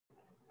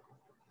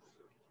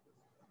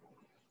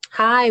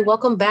Hi,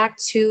 welcome back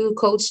to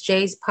Coach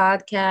Jay's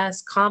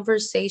podcast,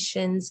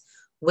 Conversations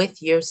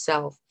with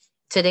Yourself.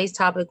 Today's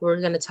topic,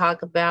 we're going to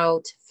talk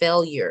about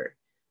failure.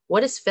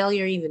 What does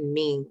failure even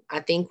mean?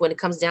 I think when it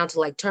comes down to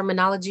like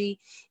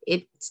terminology,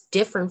 it's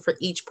different for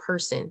each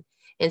person.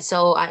 And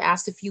so I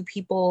asked a few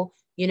people,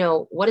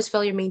 what does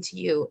failure mean to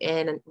you?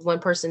 And one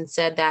person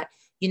said that,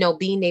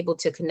 being able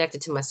to connect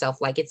it to myself,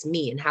 like it's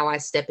me and how I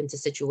step into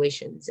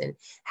situations and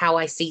how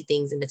I see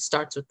things. And it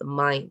starts with the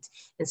mind.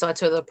 And so I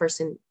told the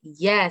person,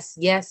 yes,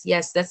 yes,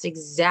 yes, that's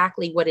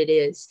exactly what it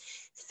is.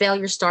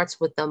 Failure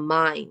starts with the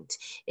mind.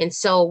 And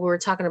so we were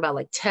talking about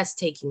like test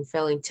taking,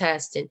 failing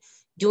tests, and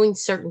doing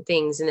certain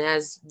things. And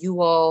as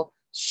you all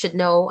should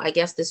know, I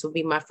guess this will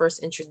be my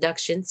first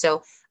introduction.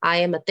 So I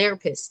am a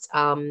therapist.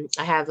 I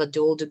have a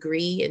dual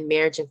degree in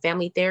marriage and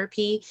family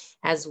therapy,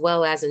 as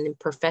well as in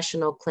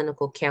professional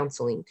clinical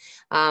counseling.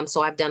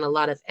 So I've done a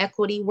lot of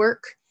equity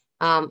work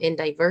in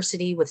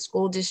diversity with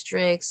school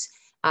districts,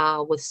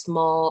 with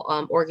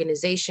small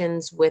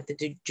organizations, with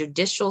the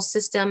judicial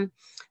system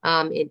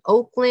in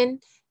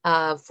Oakland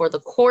for the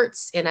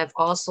courts. And I've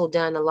also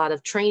done a lot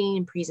of training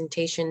and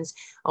presentations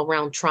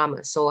around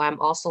trauma. So I'm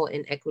also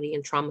an equity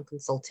and trauma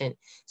consultant.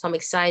 So I'm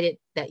excited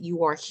that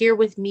you are here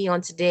with me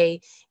on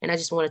today. And I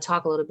just want to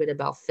talk a little bit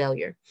about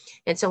failure.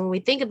 And so when we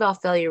think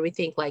about failure, we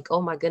think like,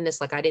 oh my goodness,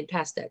 like I didn't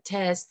pass that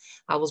test.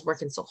 I was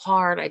working so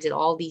hard. I did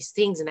all these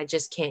things and I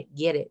just can't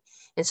get it.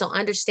 And so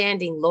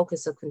understanding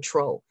locus of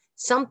control.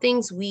 Some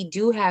things we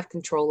do have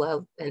control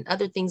of and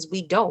other things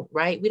we don't,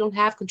 right? We don't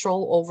have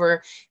control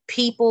over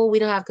people. We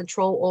don't have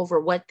control over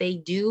what they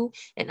do.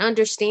 And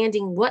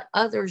understanding what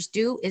others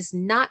do is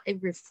not a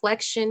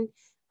reflection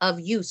of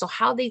you. So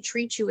how they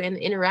treat you and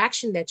the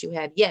interaction that you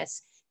have,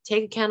 yes,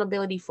 take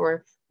accountability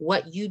for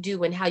what you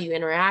do and how you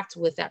interact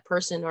with that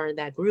person or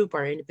that group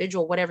or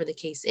individual, whatever the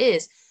case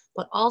is,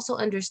 but also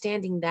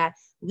understanding that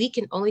we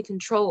can only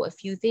control a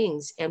few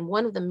things. And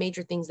one of the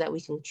major things that we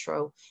can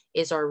control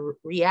is our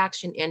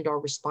reaction and our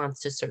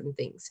response to certain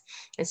things.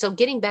 And so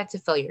getting back to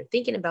failure,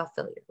 thinking about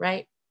failure,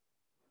 right?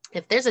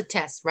 If there's a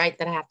test, right,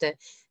 that I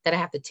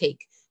have to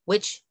take,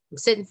 which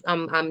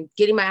I'm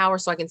getting my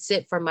hours so I can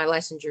sit for my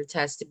licensure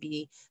test to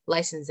be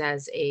licensed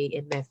as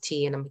a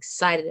MFT, and I'm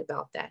excited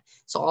about that.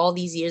 So all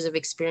these years of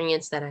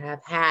experience that I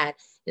have had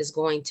is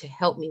going to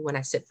help me when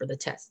I sit for the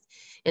test.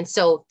 And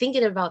so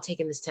thinking about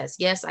taking this test,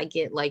 yes, I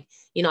get like,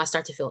 I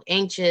start to feel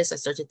anxious. I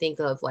start to think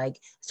of like,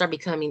 start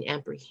becoming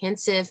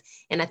apprehensive,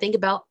 and I think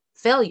about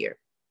failure.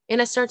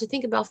 And I start to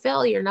think about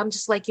failure, and I'm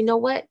just like, you know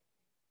what?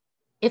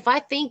 If I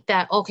think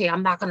that, okay,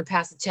 I'm not going to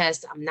pass the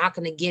test, I'm not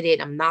going to get it,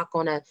 I'm not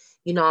going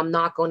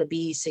to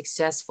be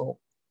successful.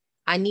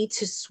 I need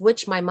to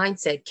switch my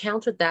mindset,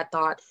 counter that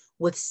thought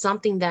with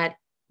something that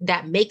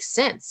makes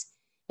sense.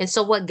 And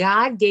so what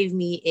God gave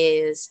me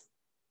is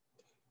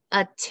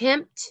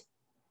attempt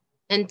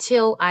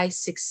until I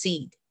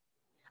succeed.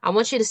 I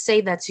want you to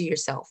say that to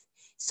yourself.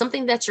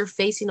 Something that you're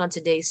facing on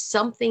today,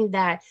 something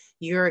that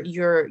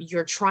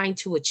you're trying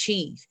to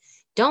achieve.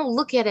 Don't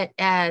look at it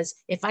as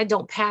if I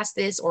don't pass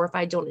this or if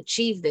I don't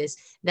achieve this,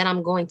 then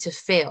I'm going to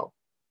fail.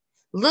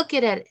 Look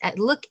at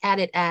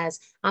it as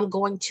I'm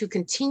going to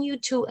continue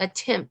to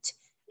attempt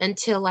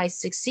until I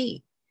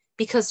succeed.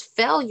 Because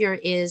failure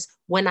is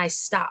when I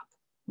stop,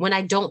 when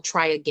I don't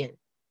try again.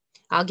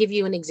 I'll give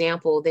you an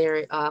example.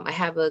 I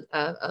have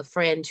a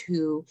friend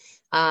who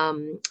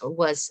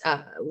was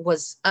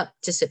up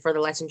to sit for the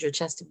licensure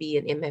test to be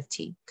an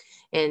MFT,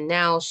 and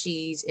now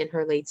she's in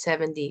her late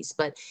 70s.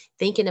 But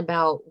thinking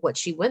about what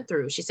she went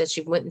through, she said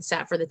she went and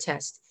sat for the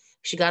test.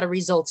 She got her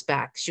results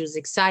back. She was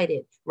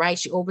excited, right?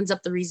 She opens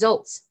up the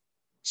results.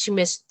 She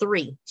missed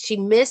three. She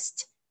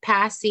missed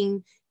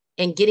passing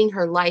and getting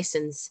her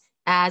license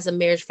as a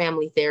marriage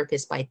family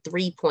therapist by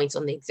 3 points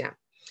on the exam.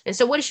 And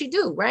so what did she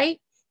do, right?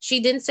 She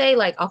didn't say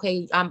like,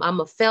 okay, I'm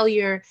a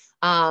failure.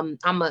 I'm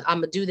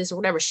a do this or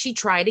whatever. She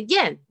tried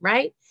again,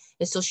 right?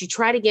 And so she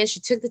tried again. She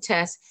took the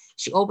test.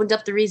 She opened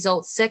up the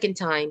results second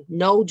time.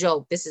 No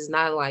joke. This is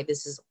not a lie.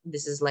 This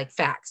is like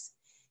facts.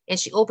 And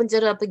she opens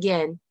it up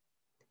again,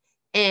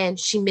 and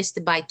she missed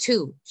it by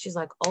two. She's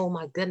like, oh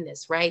my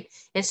goodness, right?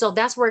 And so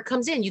that's where it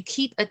comes in. You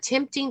keep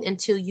attempting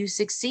until you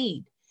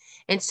succeed.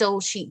 And so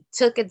she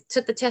took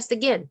the test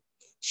again.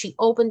 She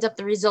opened up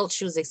the results.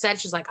 She was excited.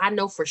 She's like, I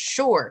know for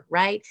sure,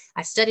 right?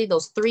 I studied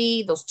those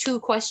two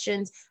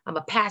questions. I'm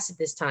gonna pass it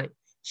this time.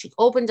 She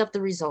opened up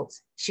the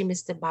results. She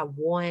missed it by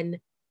 1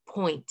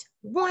 point.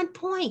 1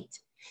 point.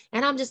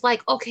 And I'm just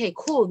like, okay,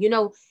 cool.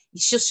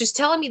 She's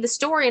telling me the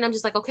story, and I'm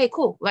just like, okay,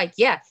 cool. Like,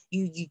 yeah,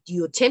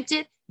 you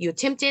attempted,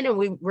 and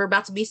we're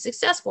about to be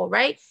successful,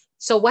 right?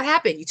 So what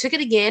happened? You took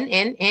it again,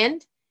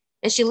 and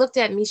she looked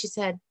at me. She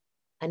said,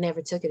 I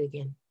never took it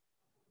again.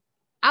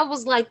 I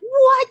was like,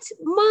 what?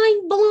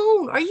 Mind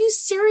blown. Are you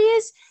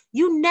serious?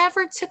 You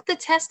never took the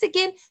test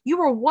again? You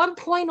were 1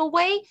 point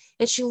away?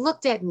 And she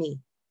looked at me.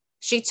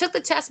 She took the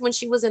test when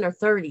she was in her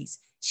 30s.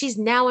 She's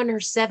now in her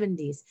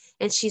 70s.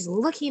 And she's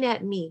looking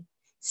at me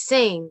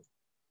saying,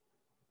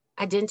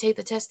 I didn't take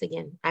the test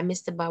again. I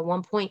missed it by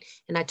 1 point.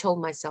 And I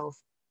told myself,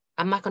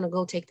 I'm not going to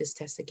go take this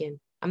test again.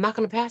 I'm not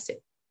going to pass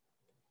it.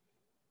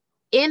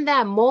 in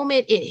that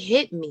moment, it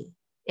hit me.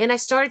 And I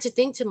started to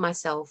think to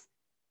myself,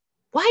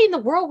 why in the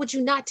world would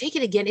you not take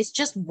it again? It's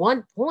just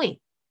 1 point.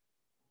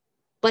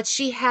 But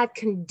she had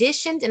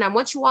conditioned, and I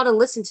want you all to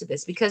listen to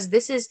this because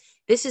this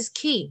is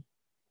key.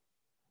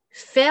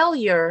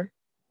 Failure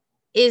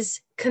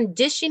is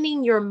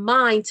conditioning your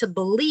mind to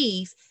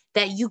believe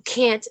that you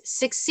can't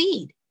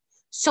succeed.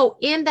 So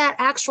in that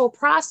actual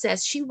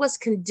process, she was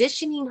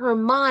conditioning her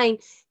mind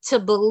to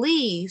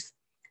believe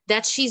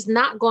that she's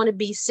not going to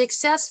be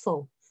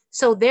successful.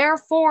 So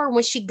therefore,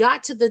 when she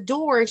got to the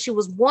door and she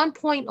was 1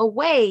 point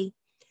away,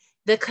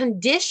 the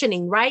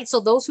conditioning, right? So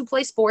those who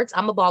play sports,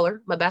 I'm a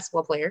baller, I'm a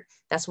basketball player.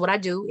 That's what I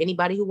do.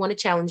 Anybody who want to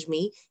challenge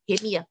me,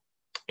 hit me up.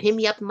 Hit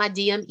me up in my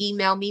DM,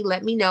 email me,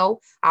 let me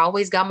know. I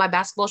always got my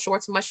basketball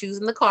shorts and my shoes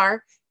in the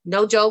car.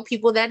 No joke,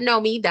 people that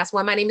know me. That's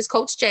why my name is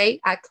Coach J.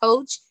 I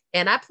coach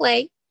and I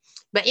play.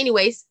 But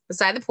anyways,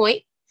 beside the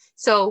point.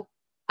 So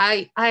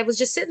I was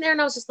just sitting there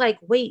and I was just like,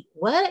 wait,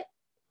 what?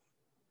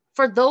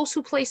 For those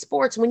who play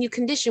sports, when you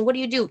condition, what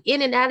do?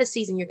 In and out of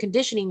season, you're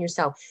conditioning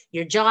yourself.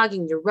 You're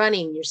jogging, you're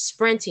running, you're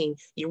sprinting,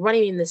 you're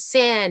running in the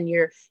sand,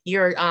 you're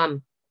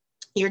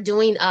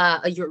doing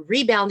your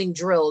rebounding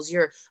drills,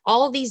 you're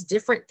all these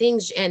different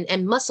things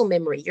and muscle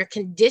memory. You're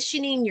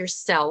conditioning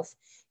yourself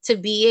to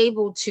be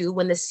able to,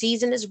 when the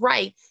season is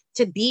right,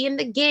 to be in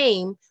the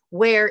game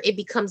where it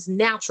becomes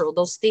natural.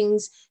 Those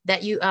things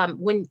that you,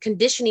 when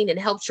conditioning, it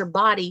helps your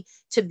body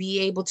to be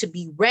able to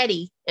be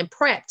ready and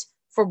prepped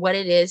for what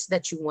it is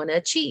that you want to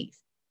achieve.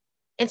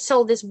 And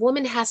so this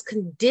woman has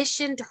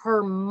conditioned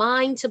her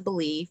mind to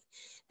believe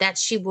that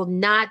she will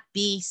not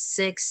be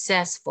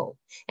successful.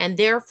 And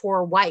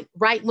therefore,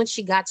 right when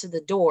she got to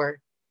the door,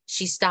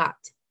 she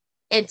stopped.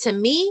 And to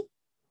me,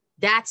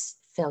 that's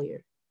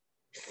failure.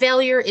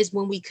 Failure is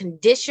when we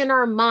condition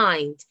our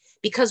mind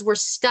because we're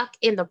stuck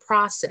in the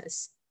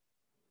process.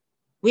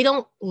 We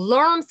don't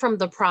learn from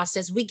the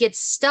process. We get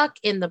stuck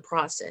in the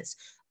process,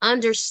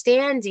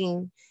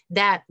 understanding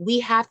that we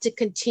have to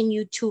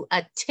continue to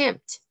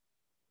attempt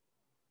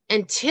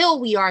until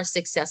we are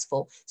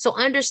successful. So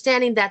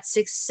understanding that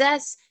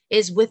success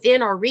is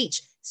within our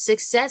reach.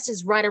 Success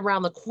is right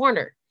around the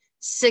corner.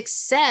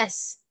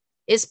 Success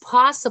is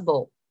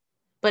possible,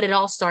 but it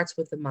all starts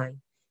with the mind.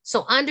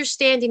 So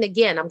understanding,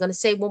 again, I'm going to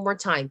say one more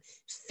time,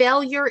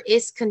 failure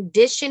is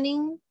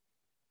conditioning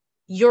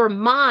your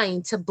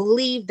mind to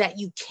believe that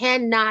you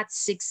cannot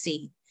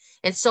succeed.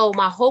 And so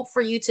my hope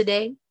for you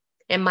today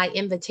and my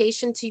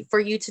invitation for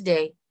you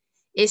today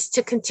is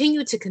to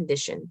continue to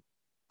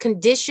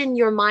condition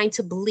your mind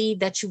to believe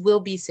that you will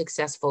be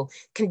successful.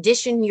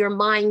 Condition your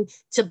mind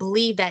to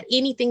believe that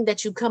anything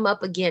that you come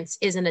up against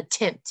is an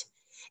attempt.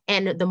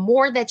 And the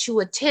more that you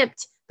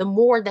attempt, the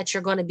more that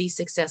you're going to be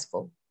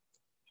successful.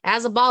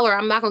 As a baller,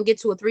 I'm not going to get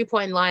to a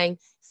 3-point line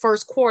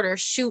first quarter,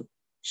 shoot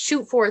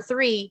for a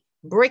three,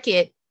 brick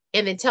it,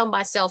 and then tell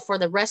myself for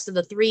the rest of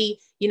the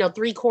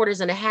 3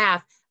 quarters and a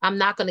half, I'm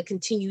not going to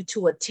continue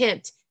to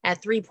attempt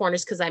at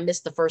 3-pointers because I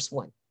missed the first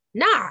one.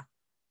 Nah,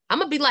 I'm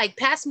going to be like,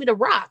 pass me the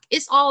rock.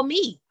 It's all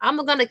me. I'm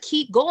going to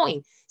keep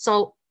going.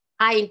 So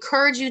I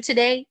encourage you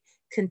today,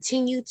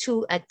 continue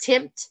to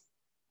attempt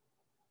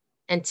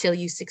until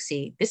you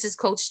succeed. This is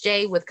Coach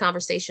J with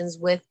Conversations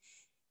with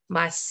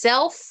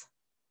myself.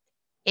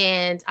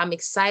 And I'm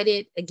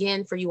excited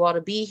again for you all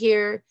to be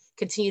here.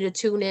 Continue to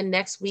tune in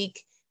next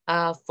week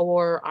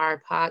for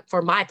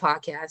my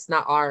podcast,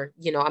 not our,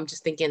 I'm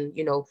just thinking,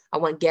 I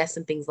want guests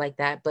and things like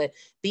that, but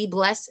be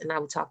blessed and I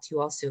will talk to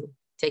you all soon.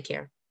 Take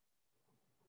care.